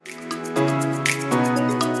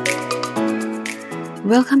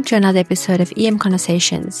Welcome to another episode of EM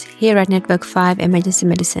Conversations here at Network 5 Emergency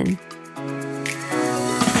Medicine.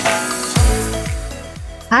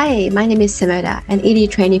 Hi, my name is Simoda, an ED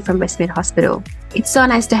trainee from Westmead Hospital. It's so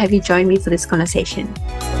nice to have you join me for this conversation.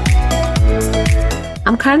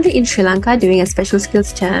 I'm currently in Sri Lanka doing a special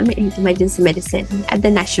skills term in emergency medicine at the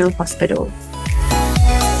National Hospital.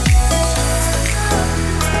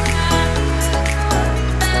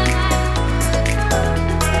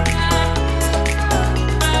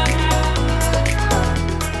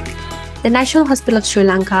 The National Hospital of Sri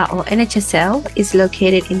Lanka, or NHSL, is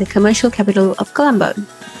located in the commercial capital of Colombo.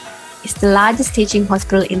 It's the largest teaching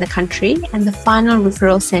hospital in the country and the final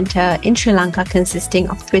referral centre in Sri Lanka, consisting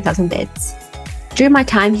of 3,000 beds. During my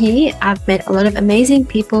time here, I've met a lot of amazing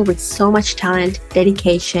people with so much talent,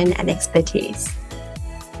 dedication and expertise.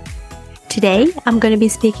 Today, I'm going to be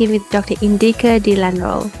speaking with Dr. Indika de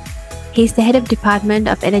Lanerolle. He's the head of department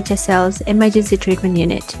of NHSL's Emergency Treatment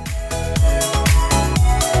Unit.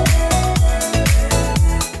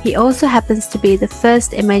 He also happens to be the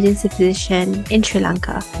first emergency physician in Sri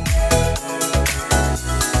Lanka.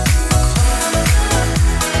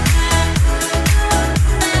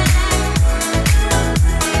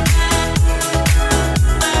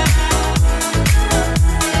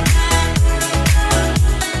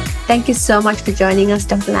 Thank you so much for joining us,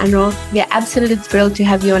 Dr. Lanerolle. We are absolutely thrilled to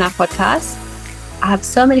have you on our podcast. I have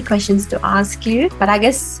so many questions to ask you, but I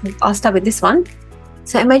guess I'll start with this one.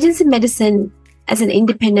 So emergency medicine as an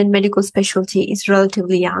independent medical specialty is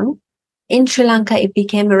relatively young. In Sri Lanka, it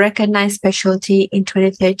became a recognized specialty in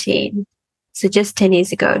 2013, so just 10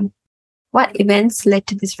 years ago. What events led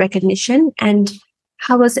to this recognition and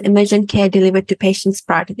how was emergent care delivered to patients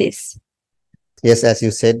prior to this? Yes, as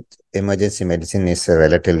you said, emergency medicine is a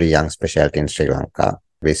relatively young specialty in Sri Lanka.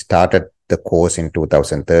 We started the course in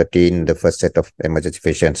 2013. The first set of emergency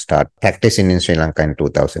physicians start practicing in Sri Lanka in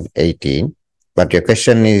 2018. But your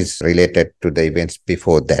question is related to the events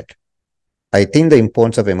before that. I think the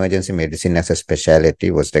importance of emergency medicine as a specialty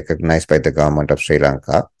was recognized by the government of Sri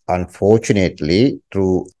Lanka, unfortunately,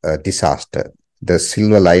 through a disaster. The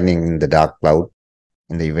silver lining in the dark cloud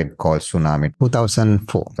in the event called Tsunami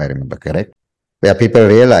 2004, if I remember correct, where people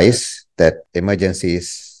realize that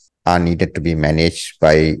emergencies are needed to be managed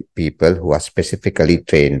by people who are specifically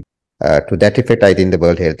trained. To that effect, I think the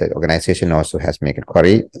World Health Organization also has made a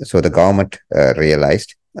query. So the government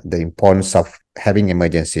realized the importance of having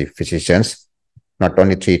emergency physicians, not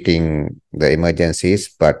only treating the emergencies,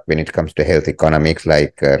 but when it comes to health economics,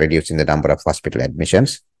 like reducing the number of hospital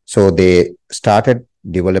admissions. So they started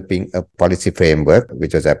developing a policy framework,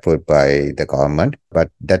 which was approved by the government. But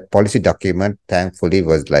that policy document, thankfully,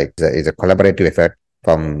 was is a collaborative effort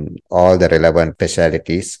from all the relevant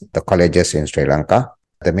specialties, the colleges in Sri Lanka.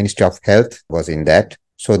 The Ministry of Health was in that.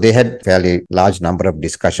 So they had fairly large number of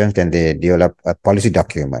discussions and they developed a policy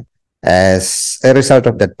document. As a result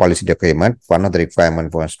of that policy document, one of the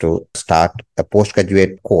requirements was to start a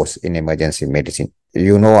postgraduate course in emergency medicine.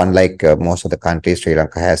 You know, unlike most of the countries, Sri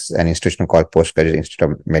Lanka has an institution called Postgraduate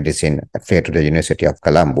Institute of Medicine affiliated to the University of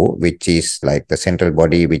Colombo, which is like the central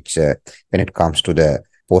body which, when it comes to the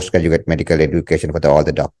postgraduate medical education for all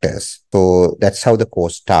the doctors. So that's how the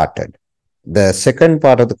course started. The second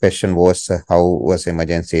part of the question was how was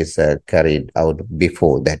emergencies carried out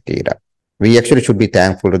before that era. We actually should be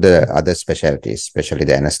thankful to the other specialties, especially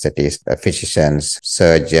the anesthetists, physicians,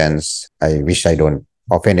 surgeons. I wish I don't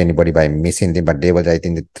offend anybody by missing them, but they were, I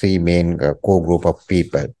think, the three main core group of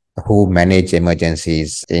people who manage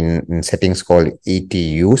emergencies in settings called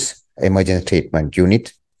ETUs, Emergency Treatment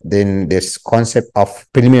Unit. Then this concept of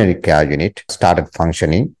preliminary care unit started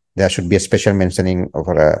functioning. There should be a special mentioning of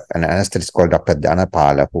an anesthetist called Dr.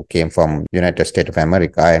 Dhanapala, who came from United States of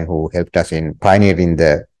America and who helped us in pioneering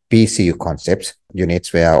the PCU concepts,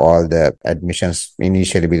 units where all the admissions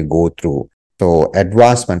initially will go through. So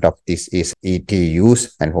advancement of this is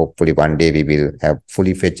ETUs, and hopefully one day we will have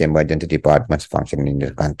fully fledged emergency departments functioning in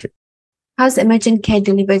the country. How's emergent care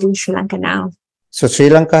delivered in Sri Lanka now? So Sri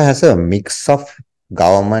Lanka has a mix of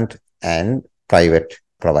government and private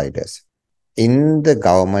providers. In the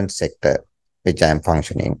government sector, which I am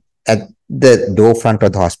functioning, at the door front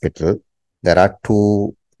of the hospital, there are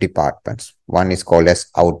two departments. One is called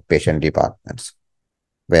as outpatient departments,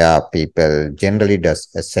 where people generally does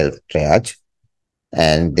a self-triage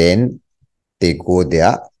and then they go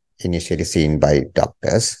there initially seen by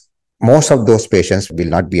doctors. Most of those patients will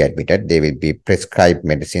not be admitted. They will be prescribed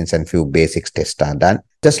medicines and few basic tests are done,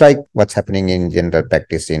 just like what's happening in general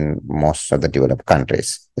practice in most of the developed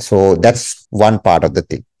countries. So that's one part of the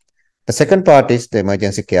thing. The second part is the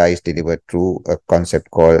emergency care is delivered through a concept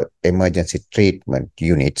called emergency treatment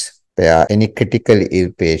units, where any critically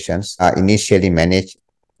ill patients are initially managed.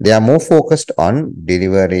 They are more focused on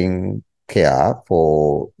delivering care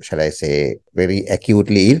for, shall I say, very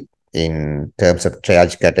acutely ill. In terms of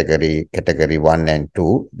triage category 1 and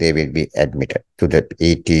 2, they will be admitted to the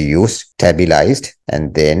ETUs, stabilized,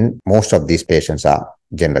 and then most of these patients are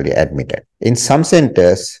generally admitted. In some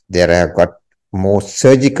centers, there have got more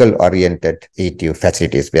surgical oriented ETU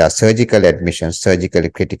facilities where surgical admissions, surgical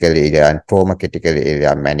critical area and trauma critical area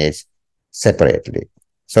are managed separately.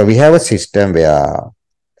 So we have a system where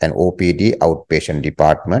an OPD, outpatient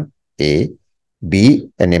department, A, B,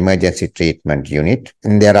 an emergency treatment unit.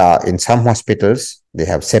 And there are, in some hospitals, they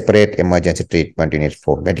have separate emergency treatment unit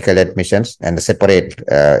for medical admissions and a separate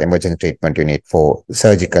emergency treatment unit for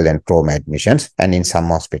surgical and trauma admissions. And in some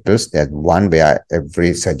hospitals, there's one where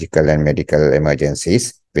every surgical and medical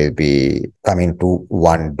emergencies will be coming to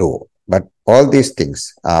one door. But all these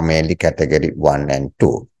things are mainly category 1 and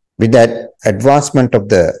 2. With that, advancement of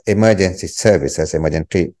the emergency services, emergency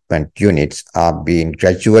treatment units are being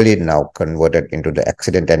gradually now converted into the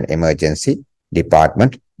accident and emergency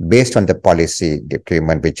department based on the policy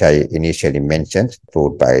document which I initially mentioned,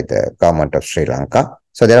 approved by the government of Sri Lanka.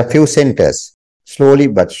 So there are few centers slowly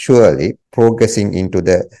but surely progressing into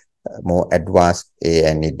the more advanced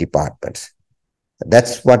A&E departments.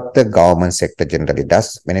 That's what the government sector generally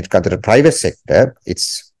does. When it comes to the private sector,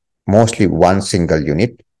 it's mostly one single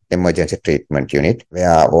unit, emergency treatment unit,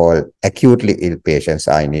 where all acutely ill patients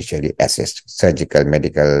are initially assessed, surgical,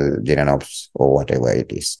 medical, genomes, or whatever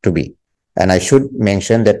it is to be. And I should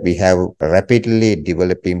mention that we have rapidly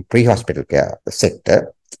developing pre-hospital care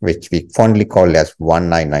sector, which we fondly call as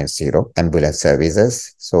 1990 ambulance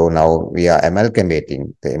services. So now we are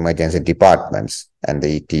amalgamating the emergency departments and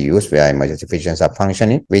the ETUs where emergency physicians are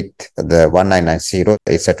functioning with the 1990.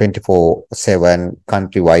 It's a 24/7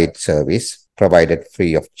 countrywide service provided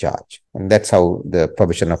free of charge. And that's how the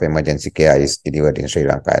provision of emergency care is delivered in Sri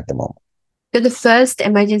Lanka at the moment. You're the first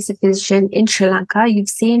emergency physician in Sri Lanka. You've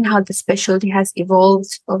seen how the specialty has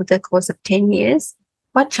evolved over the course of 10 years.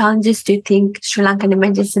 What challenges do you think Sri Lankan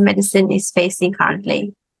emergency medicine is facing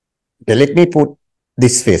currently? Okay, let me put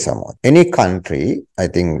this way somewhat. Any country, I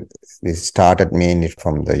think this started mainly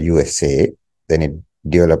from the USA, then it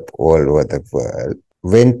developed all over the world,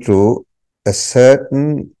 went through a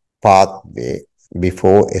certain pathway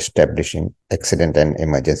before establishing accident and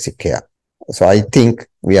emergency care. So I think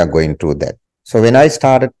we are going through that. So when I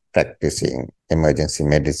started practicing emergency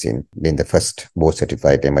medicine, being the first board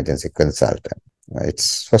certified emergency consultant,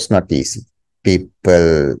 it was not easy.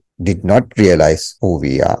 People did not realize who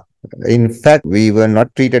we are. In fact, we were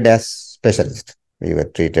not treated as specialists. We were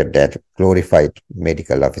treated as glorified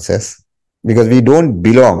medical officers because we don't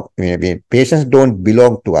belong. Patients don't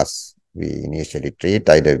belong to us. We initially treat,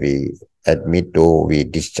 either we admit or we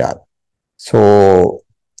discharge. So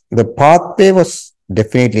the pathway was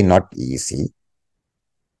definitely not easy.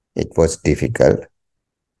 It was difficult.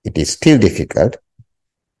 It is still difficult.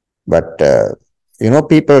 But,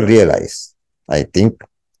 people realize. I think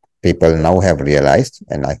people now have realized,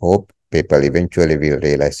 and I hope people eventually will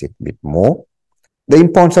realize it a bit more, the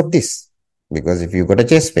importance of this. Because if you got a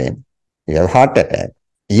chest pain, you have a heart attack,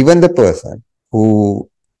 even the person who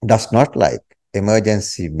does not like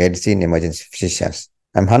emergency medicine, emergency physicians,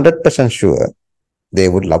 I'm 100% sure they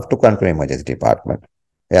would love to come to an emergency department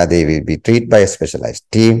where they will be treated by a specialized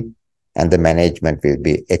team and the management will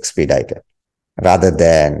be expedited rather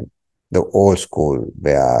than the old school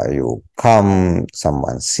where you come,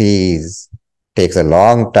 someone sees, takes a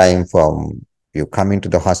long time from you come into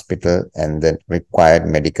the hospital and then required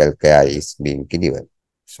medical care is being delivered.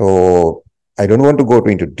 So I don't want to go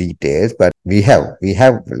into details, but we have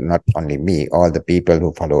not only me, all the people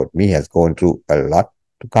who followed me has gone through a lot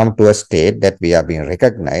to come to a state that we are being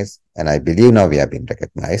recognized. And I believe now we are being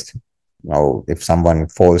recognized. Now, if someone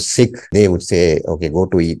falls sick, they would say, okay, go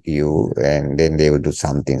to ETU, and then they will do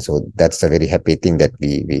something. So that's a very happy thing that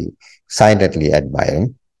we silently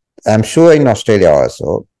admiring. I'm sure in Australia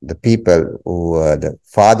also, the people who are the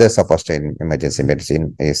fathers of Australian emergency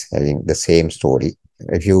medicine is having the same story.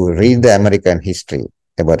 If you read the American history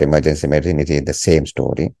about emergency medicine, it is the same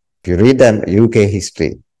story. If you read the UK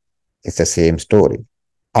history, it's the same story.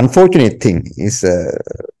 Unfortunate thing is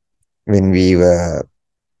when we were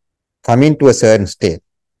coming to a certain state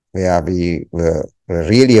where we were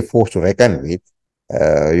really a force to reckon with,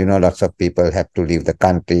 lots of people have to leave the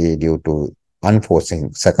country due to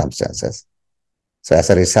unforeseen circumstances. So as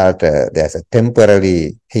a result, there's a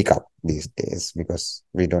temporary hiccup these days because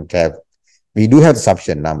we do have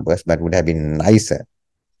sufficient numbers, but it would have been nicer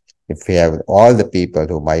if we have all the people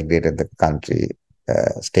who migrated the country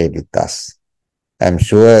stayed with us. I'm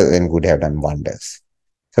sure it would have done wonders.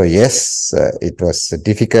 So yes, it was a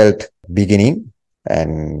difficult beginning,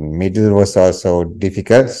 and middle was also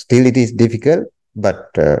difficult. Still, it is difficult, but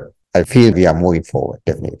I feel we are moving forward,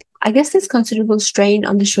 definitely. I guess there's considerable strain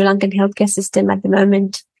on the Sri Lankan healthcare system at the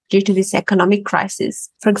moment due to this economic crisis.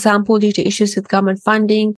 For example, due to issues with government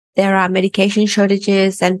funding, there are medication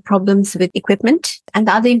shortages and problems with equipment. And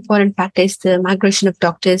the other important factor is the migration of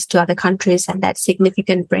doctors to other countries and that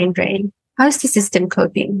significant brain drain. How is the system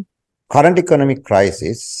coping? Current economic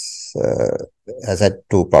crisis has had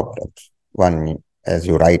two problems. One, as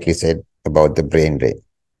you rightly said, about the brain drain.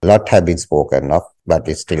 A lot have been spoken of, but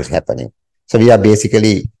it's still happening. So we are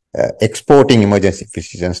basically exporting emergency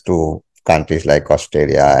physicians to countries like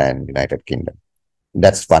Australia and United Kingdom.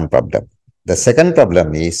 That's one problem. The second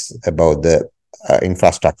problem is about the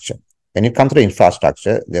infrastructure. When it comes to the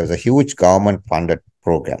infrastructure, there was a huge government funded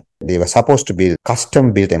program. They were supposed to build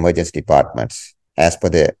custom built emergency departments as per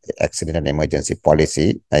the accident and emergency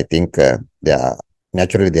policy. I think there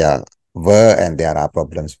were and there are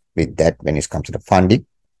problems with that when it comes to the funding.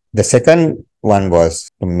 The second one was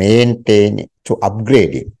to maintain, to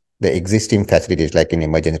upgrading the existing facilities like an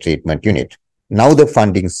emergency treatment unit. Now the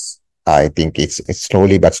fundings, I think it's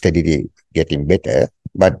slowly but steadily getting better.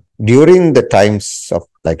 But during the times of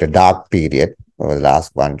like a dark period over the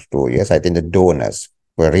last 1 to 2 years, I think the donors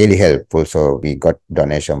were really helpful. So we got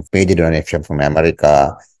major donation from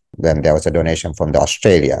America. Then there was a donation from the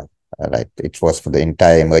Australia. Right, it was for the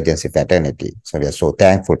entire emergency fraternity. So we are so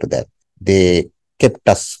thankful to that. They kept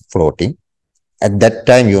us floating. At that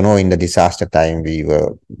time, in the disaster time, we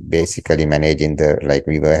were basically managing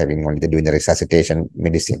we were having only doing the resuscitation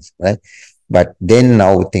medicines, right? But then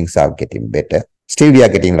now things are getting better. Still, we are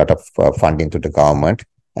getting a lot of funding to the government,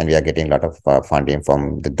 and we are getting a lot of funding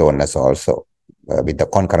from the donors also. With the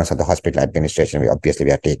concurrence of the hospital administration, we are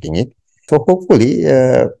taking it. So hopefully,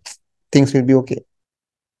 things will be okay.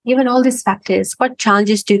 Given all these factors, what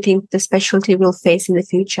challenges do you think the specialty will face in the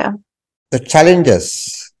future? The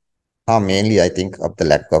challenges are mainly, I think, of the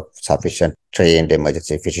lack of sufficient trained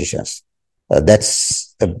emergency physicians.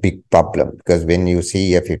 That's a big problem because when you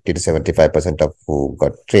see 50 to 75% of who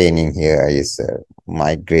got training here is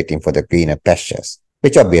migrating for the greener pastures,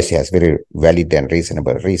 which obviously has very valid and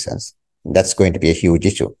reasonable reasons. That's going to be a huge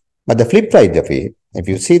issue. But the flip side of it, if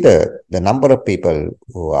you see the number of people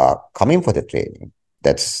who are coming for the training,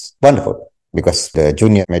 that's wonderful because the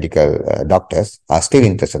junior medical doctors are still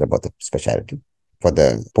interested about the specialty. For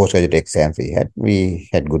the postgraduate exams we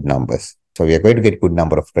had good numbers. So we are going to get a good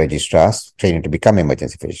number of registrars training to become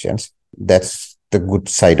emergency physicians. That's the good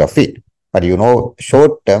side of it. But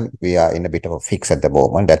short term, we are in a bit of a fix at the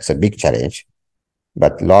moment. That's a big challenge.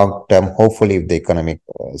 But long term, hopefully, if the economic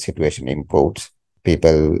situation improves,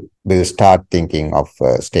 people will start thinking of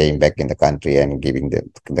staying back in the country and giving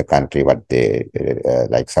the country what they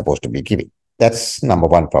supposed to be giving. That's number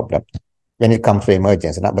one problem when it comes to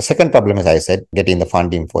emergency. Now, the second problem, as I said, getting the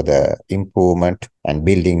funding for the improvement and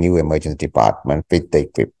building new emergency department with the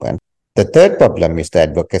equipment. The third problem is the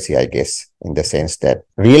advocacy, I guess, in the sense that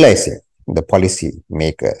realizing the policy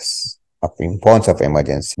makers of importance of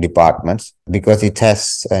emergency departments because it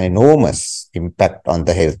has an enormous impact on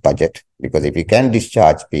the health budget. Because if you can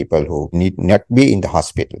discharge people who need not be in the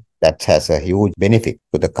hospital, that has a huge benefit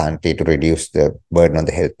to the country to reduce the burden on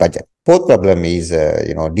the health budget. Fourth problem is,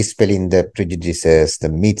 dispelling the prejudices, the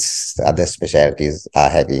myths other specialties are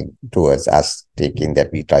having towards us, thinking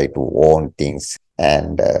that we try to own things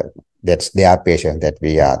and that's their patient that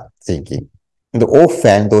we are thinking. In the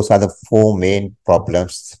offhand, those are the four main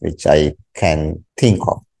problems which I can think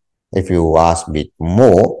of. If you ask a bit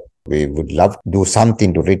more, we would love to do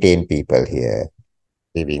something to retain people here,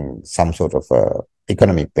 giving some sort of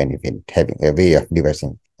economic benefit, having a way of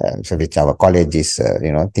diversing. So which our college is,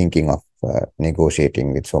 thinking of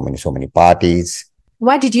negotiating with so many parties.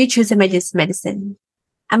 Why did you choose emergency medicine?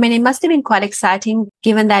 I mean, it must have been quite exciting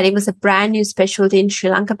given that it was a brand new specialty in Sri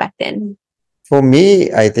Lanka back then. For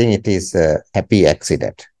me, I think it is a happy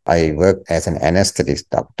accident. I worked as an anesthetist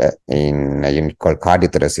doctor in a unit called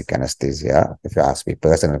cardiothoracic anesthesia, if you ask me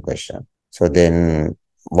personal question. So then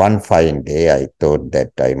one fine day, I thought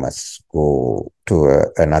that I must go to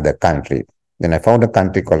another country. Then I found a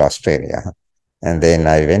country called Australia. And then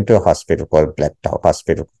I went to a hospital called Blacktown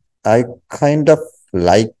Hospital. I kind of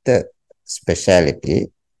liked the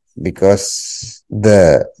specialty because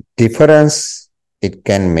the difference it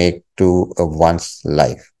can make to one's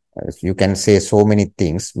life. You can say so many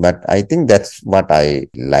things, but I think that's what I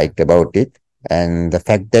liked about it. And the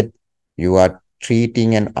fact that you are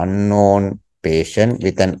treating an unknown patient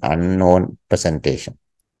with an unknown presentation.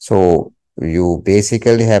 So you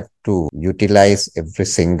basically have to utilize every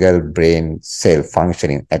single brain cell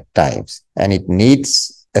functioning at times. And it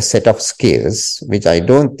needs a set of skills, which I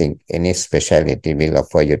don't think any specialty will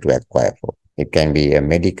offer you to acquire for. It can be a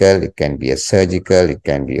medical, it can be a surgical, it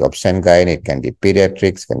can be obstetrics, it can be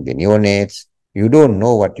pediatrics, it can be neonates. You don't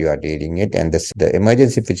know what you are dealing with. And the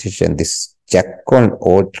emergency physician, this jack on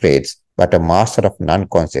all trades, but a master of none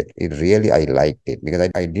concept. It really, I liked it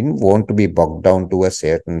because I didn't want to be bogged down to a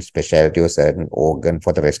certain specialty or certain organ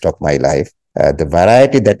for the rest of my life. The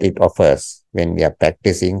variety that it offers when we are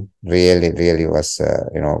practicing really was,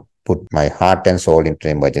 put my heart and soul into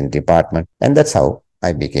the emergency department. And that's how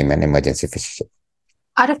I became an emergency physician.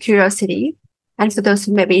 Out of curiosity, and for those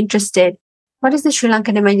who may be interested, what is the Sri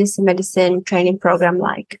Lankan emergency medicine training program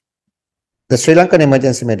like? The Sri Lankan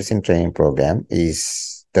emergency medicine training program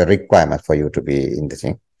is the requirement for you to be in the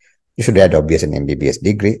thing. You should have obviously an MBBS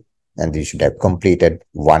degree, and you should have completed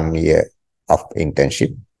 1 year of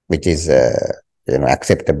internship, which is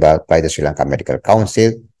acceptable by the Sri Lanka Medical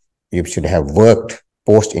Council. You should have worked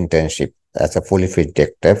post-internship as a fully fledged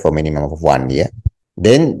doctor for minimum of 1 year.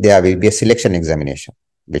 Then there will be a selection examination,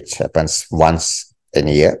 which happens once a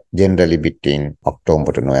year, generally between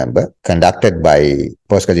October to November, conducted by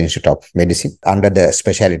Postgraduate Institute of Medicine under the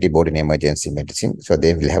specialty board in emergency medicine. So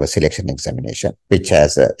they will have a selection examination, which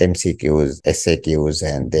has MCQs, SAQs,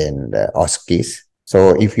 and then OSCEs.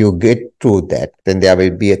 So if you get through that, then there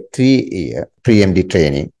will be a 3-year pre-MD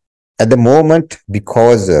training. At the moment,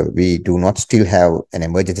 because we do not still have an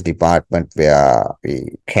emergency department where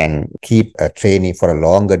we can keep a trainee for a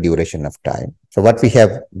longer duration of time. So what we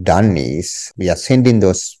have done is we are sending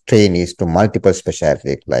those trainees to multiple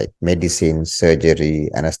specialties like medicine, surgery,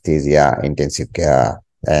 anesthesia, intensive care,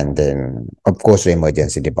 and then, of course, the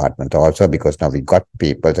emergency department also, because now we got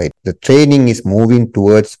people. So the training is moving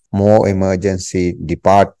towards more emergency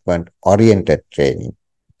department oriented training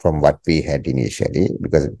from what we had initially,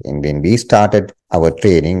 because when we started our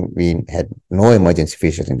training, we had no emergency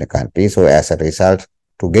physicians in the country. So as a result,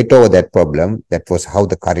 to get over that problem, that was how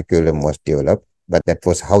the curriculum was developed. But that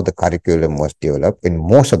was how the curriculum was developed in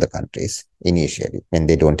most of the countries initially. When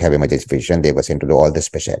they don't have emergency physician, they were sent to do all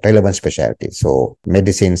the relevant specialties. So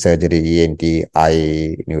medicine, surgery, ENT,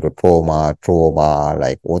 eye, neurotrauma, trauma,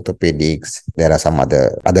 like orthopedics. There are some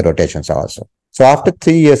other rotations also. So after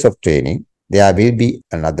 3 years of training, there will be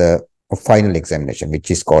another final examination,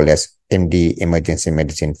 which is called as MD Emergency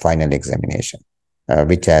Medicine Final Examination,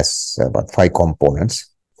 which has about 5 components.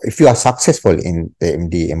 If you are successful in the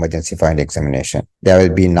MD Emergency Final Examination, there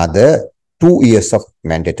will be another 2 years of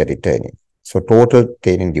mandatory training. So total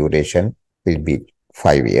training duration will be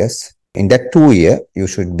 5 years. In that 2 year, you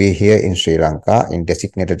should be here in Sri Lanka in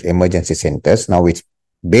designated emergency centers. Now it's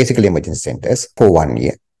basically emergency centers for 1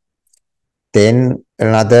 year. Then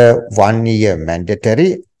another 1 year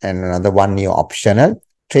mandatory and another 1 year optional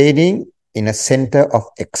training in a center of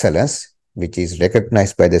excellence, which is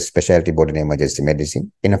recognized by the specialty board in emergency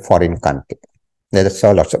medicine in a foreign country. That's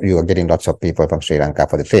all. You are getting lots of people from Sri Lanka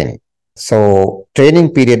for the training. So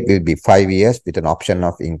training period will be 5 years with an option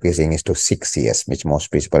of increasing it to 6 years, which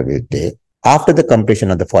most people will take. After the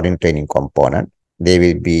completion of the foreign training component, they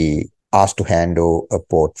will be asked to handle a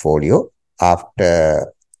portfolio.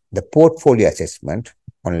 After the portfolio assessment,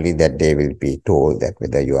 only that they will be told that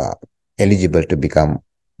whether you are eligible to become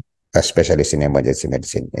a specialist in emergency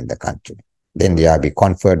medicine in the country. Then they are be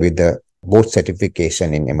conferred with the board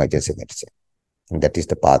certification in emergency medicine. And that is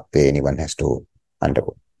the pathway anyone has to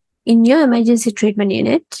undergo. In your emergency treatment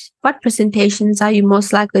unit, what presentations are you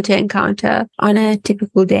most likely to encounter on a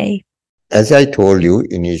typical day? As I told you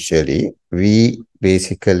initially, we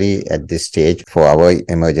basically at this stage for our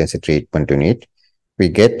emergency treatment unit, we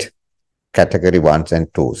get category 1s and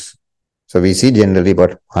 2s. So we see generally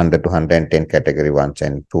about 100 to 110 category 1s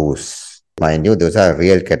and 2s. Mind you, those are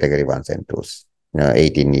real category 1s and 2s.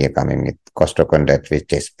 18 year coming with costochondritis with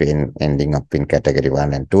chest pain ending up in category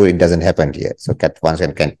 1 and 2. It doesn't happen here. So cat 1s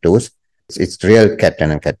and cat 2s, it's real cat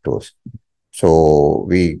 10 and cat 2s. So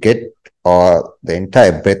we get the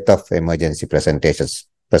entire breadth of emergency presentations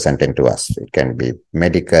presented to us. It can be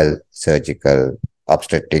medical, surgical,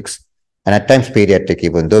 obstetrics, and at times pediatric.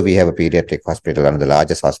 Even though we have a pediatric hospital, one of the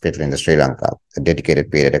largest hospital in the Sri Lanka, a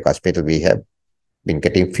dedicated pediatric hospital, we have been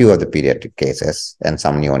getting few of the pediatric cases and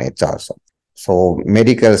some neonates also. So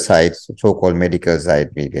medical side, so-called medical side,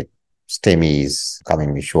 we get STEMIs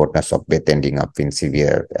coming with shortness of breath ending up in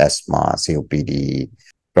severe asthma, COPD,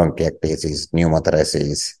 bronchiectasis,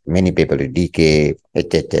 pneumothorax, many people with DK,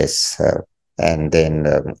 HHS, and then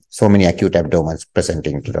so many acute abdomens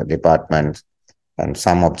presenting to the department, and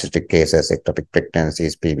some obstetric cases, ectopic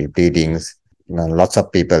pregnancies, PV bleedings, lots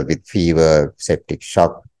of people with fever, septic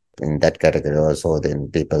shock in that category also. Then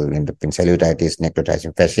people in the cellulitis,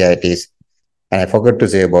 necrotizing fasciitis. And I forgot to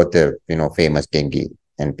say about the, famous dengue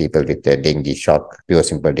and people with the dengue shock, pure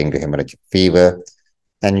simple dengue hemorrhagic fever.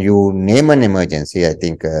 And you name an emergency, I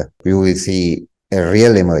think you will see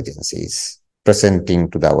real emergencies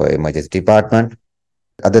presenting to our emergency department.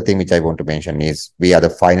 Other thing which I want to mention is we are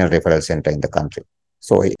the final referral center in the country.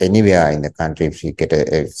 So anywhere in the country, if you get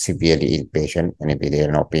a severely ill patient, and if they are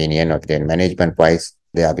an opinion or their management wise,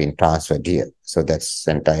 they are being transferred here. So that's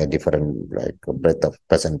entire different breadth of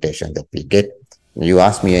presentation that we get. You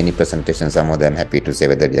ask me any presentation, some of them happy to say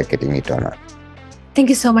whether we are getting it or not. Thank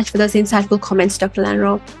you so much for those insightful comments, Dr.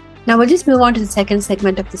 Lanerolle. Now we'll just move on to the second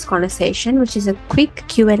segment of this conversation, which is a quick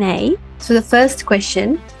Q&A. So the first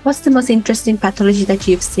question, what's the most interesting pathology that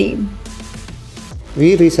you've seen?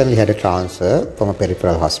 We recently had a transfer from a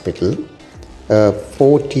peripheral hospital, a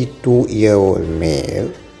 42-year-old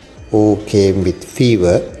male who came with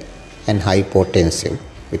fever and hypotensive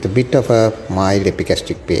with a bit of a mild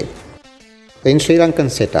epigastric pain. In Sri Lankan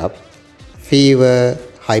setup, fever,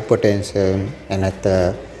 hypotension and at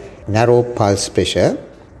the narrow pulse pressure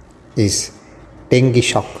is dengue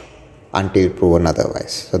shock until proven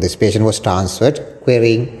otherwise. So this patient was transferred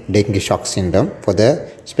querying dengue shock syndrome for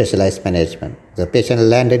the specialized management. The patient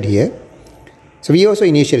landed here. So we also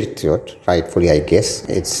initially thought, rightfully I guess,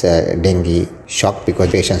 it's dengue shock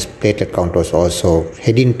because patient's platelet count was also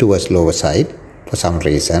heading towards lower side for some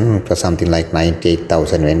reason, for something like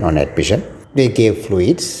 98,000 when on admission. They gave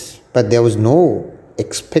fluids, but there was no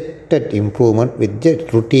expected improvement with the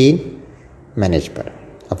routine management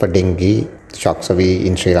of a dengue shock. So we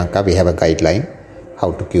in Sri Lanka, we have a guideline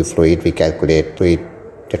how to give fluid. We calculate fluid,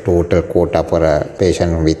 the total quota for a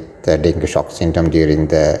patient with dengue shock syndrome during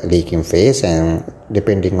the leaking phase, and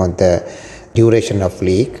depending on the duration of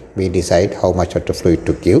leak, we decide how much of the fluid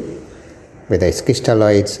to give, whether it's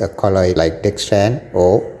crystalloids, a colloid like dextran,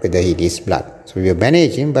 or whether it is blood. So we were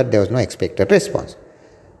managing, but there was no expected response.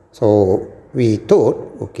 So we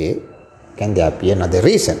thought, okay, can there be another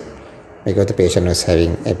reason? Because the patient was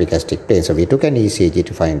having epigastric pain. So we took an ECG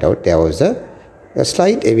to find out there was a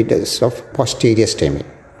slight evidence of posterior STEMI.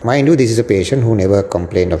 Mind you, this is a patient who never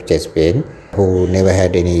complained of chest pain, who never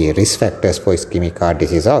had any risk factors for ischemic heart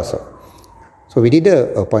disease also. So we did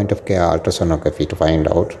a point of care ultrasonography to find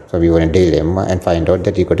out. So we were in a dilemma and find out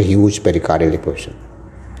that he got a huge pericardial effusion.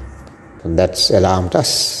 So that's alarmed us.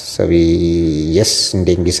 So yes, in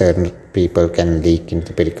dengue certain people can leak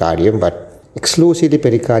into the pericardium, but exclusively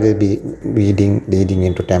pericardial bleeding leading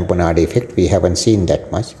into tamponade effect, we haven't seen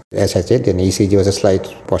that much. As I said, an ECG was a slight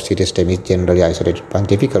posterior STEMI, generally isolated, but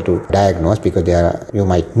difficult to diagnose because you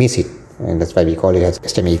might miss it, and that's why we call it as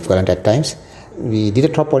STEMI equivalent at times. We did a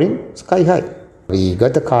troponin sky high. We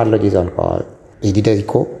got the cardiologist on call. He did a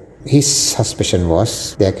echo. His suspicion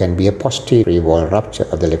was there can be a posterior wall rupture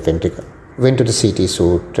of the left ventricle. Went to the CT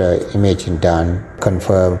suite, imaging done,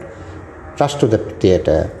 confirmed, rushed to the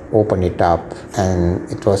theatre, opened it up, and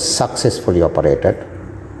it was successfully operated.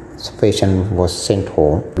 So patient was sent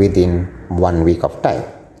home within 1 week of time.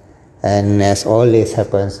 And as always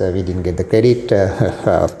happens, we didn't get the credit.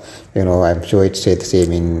 I'm sure it's the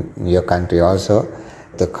same in your country also.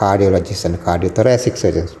 The cardiologists and cardiothoracic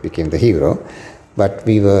surgeons became the hero. But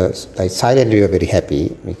we were silently we were very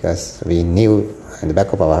happy because we knew in the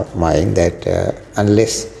back of our mind that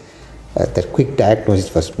unless that quick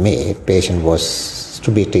diagnosis was made, patient was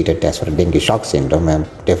to be treated as for dengue shock syndrome and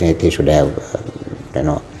definitely should have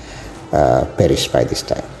perished by this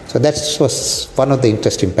time. So that was one of the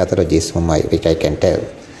interesting pathologies which I can tell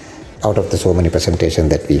out of the so many presentations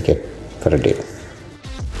that we get for a day.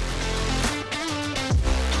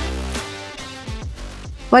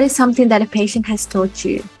 What is something that a patient has taught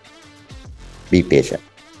you? Be patient.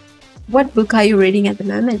 What book are you reading at the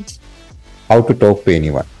moment? How to Talk to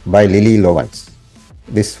Anyone by Lily Lawrence.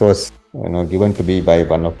 This was given to me by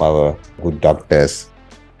one of our good doctors.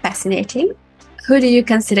 Fascinating. Who do you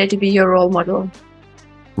consider to be your role model?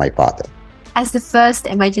 My father. As the first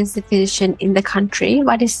emergency physician in the country,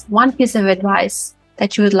 what is one piece of advice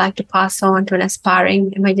that you would like to pass on to an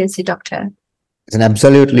aspiring emergency doctor? It's an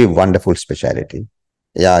absolutely wonderful specialty.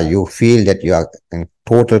 Yeah, you feel that you are in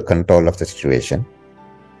total control of the situation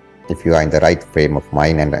if you are in the right frame of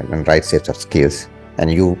mind and right sets of skills,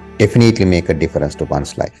 and you definitely make a difference to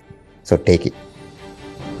one's life. So take it.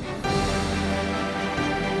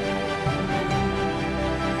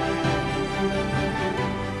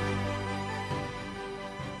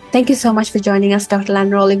 Thank you so much for joining us, Dr.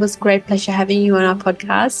 Lanerolle. It was a great pleasure having you on our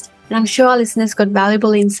podcast. And I'm sure our listeners got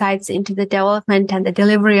valuable insights into the development and the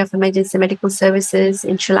delivery of emergency medical services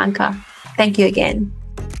in Sri Lanka. Thank you again.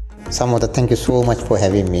 Samodha, thank you so much for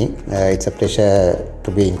having me. It's a pleasure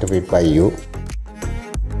to be interviewed by you.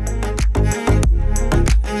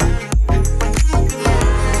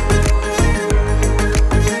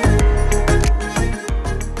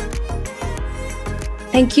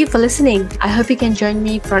 Thank you for listening. I hope you can join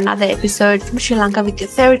me for another episode from Sri Lanka with your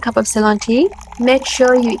favorite cup of Ceylon tea. Make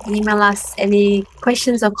sure you email us any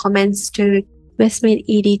questions or comments to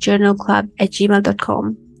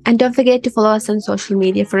westmeadedjournalclub@gmail.com. And don't forget to follow us on social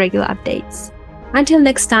media for regular updates. Until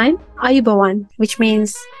next time, Ayubawan, which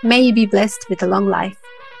means may you be blessed with a long life.